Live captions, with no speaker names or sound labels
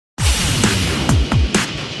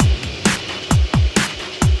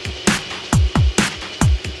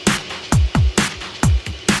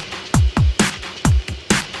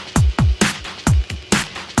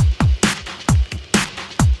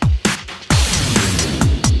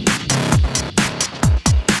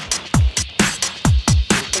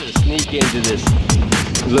back into this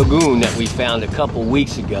lagoon that we found a couple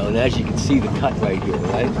weeks ago, and as you can see the cut right here,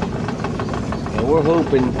 right? And we're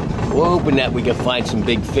hoping that we can find some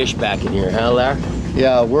big fish back in here, huh, Larry?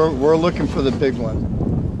 Yeah, we're looking for the big one.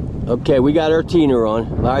 Okay, we got our teener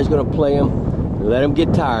on. Larry's gonna play him and let him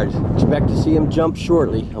get tired. Expect to see him jump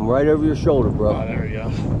shortly. I'm right over your shoulder, bro. Oh, there we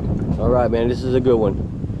go. All right, man, this is a good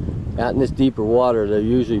one. Out in this deeper water, there are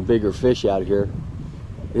usually bigger fish out here.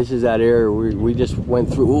 This is that area we just went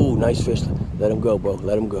through. Ooh, nice fish. Let him go, bro.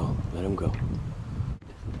 Let him go. Let him go.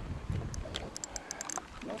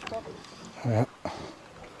 Yeah.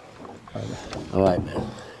 All right, man.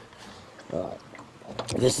 All right.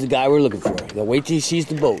 This is the guy we're looking for. Now wait till he sees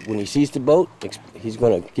the boat. When he sees the boat, he's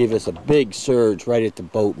going to give us a big surge right at the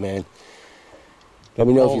boat, man. Let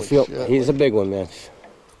me know if you feel. Shit, he's a big one, man.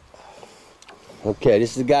 Okay,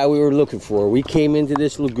 this is the guy we were looking for. We came into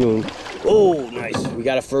this lagoon. Oh, nice. We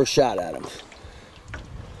got a first shot at him.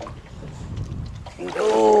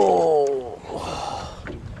 Oh.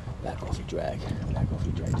 Back off your drag. Back off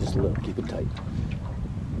your drag. Just a little. Keep it tight.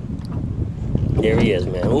 There he is,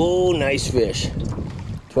 man. Oh, nice fish.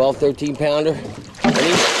 12, 13 pounder. And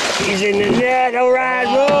he's in the net. All right,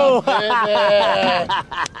 bro.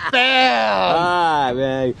 Bam! All right,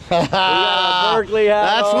 man. We got a Berkeley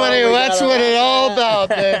hat. That's what it's all about,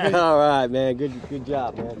 baby. All right, man. Good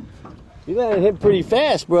job, man. You landed him pretty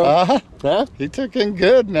fast, bro. Huh? He took in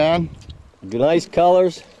good, man. Nice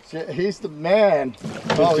colors. He's the man.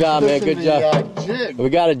 Good job, man. Good job. Jig. We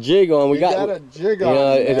got a jig on. We got a jig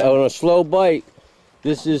on. You know, on a slow bite.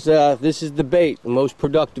 This is the bait, the most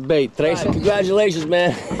productive bait. Tracy, congratulations,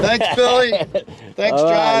 man. Thanks, Billy. Thanks, All John.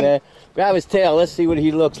 right, man. Grab his tail. Let's see what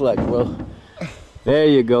he looks like, bro. There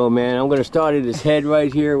you go, man. I'm going to start at his head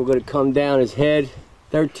right here. We're going to come down his head.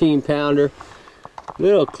 13 pounder. A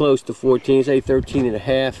little close to 14. Say 13 and a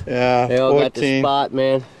half. Yeah, they all 14. got the spot,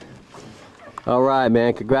 man. All right,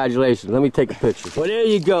 man. Congratulations. Let me take a picture. Well, there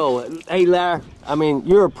you go. Hey, Larry, I mean,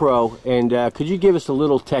 you're a pro, and could you give us a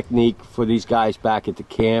little technique for these guys back at the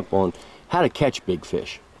camp on how to catch big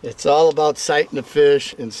fish? It's all about sighting the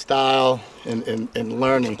fish and style and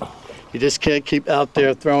learning. You just can't keep out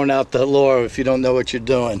there throwing out the lure if you don't know what you're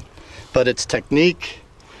doing. But it's technique,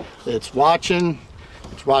 it's watching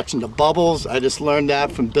the bubbles. I just learned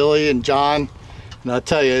that from Billy and John. And I'll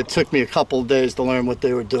tell you, it took me a couple of days to learn what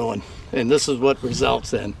they were doing. And this is what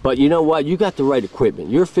results in. But you know what? You got the right equipment.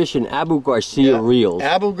 You're fishing Abu Garcia reels.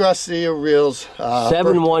 Abu Garcia reels.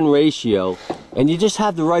 7-1 ratio. And you just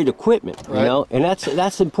have the right equipment, right. You know? And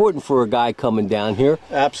that's important for a guy coming down here.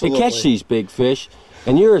 Absolutely. To catch these big fish.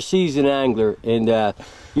 And you're a seasoned angler. And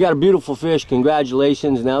you got a beautiful fish.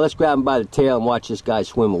 Congratulations. Now let's grab him by the tail and watch this guy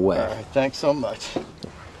swim away. All right. Thanks so much.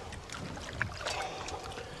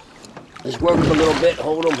 Just work him a little bit.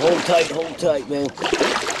 Hold tight, man.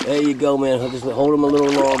 There you go, man. Just hold him a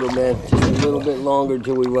little longer, man. Just a little bit longer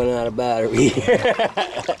until we run out of battery.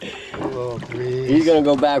 He's gonna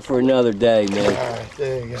go back for another day, man. All right,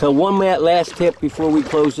 there you go. So one last tip before we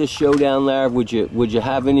close this show down, Larry. Would you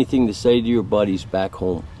have anything to say to your buddies back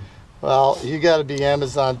home? Well, you got to be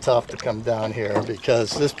Amazon tough to come down here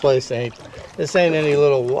because this ain't any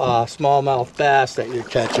little smallmouth bass that you're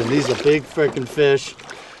catching. These are big freaking fish.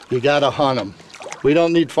 You got to hunt them. We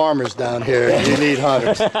don't need farmers down here. You need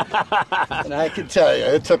hunters. And I can tell you,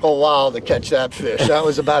 it took a while to catch that fish. That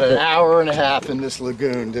was about an hour and a half in this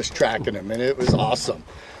lagoon just tracking him, and it was awesome.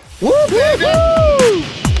 Woo, baby! Woo!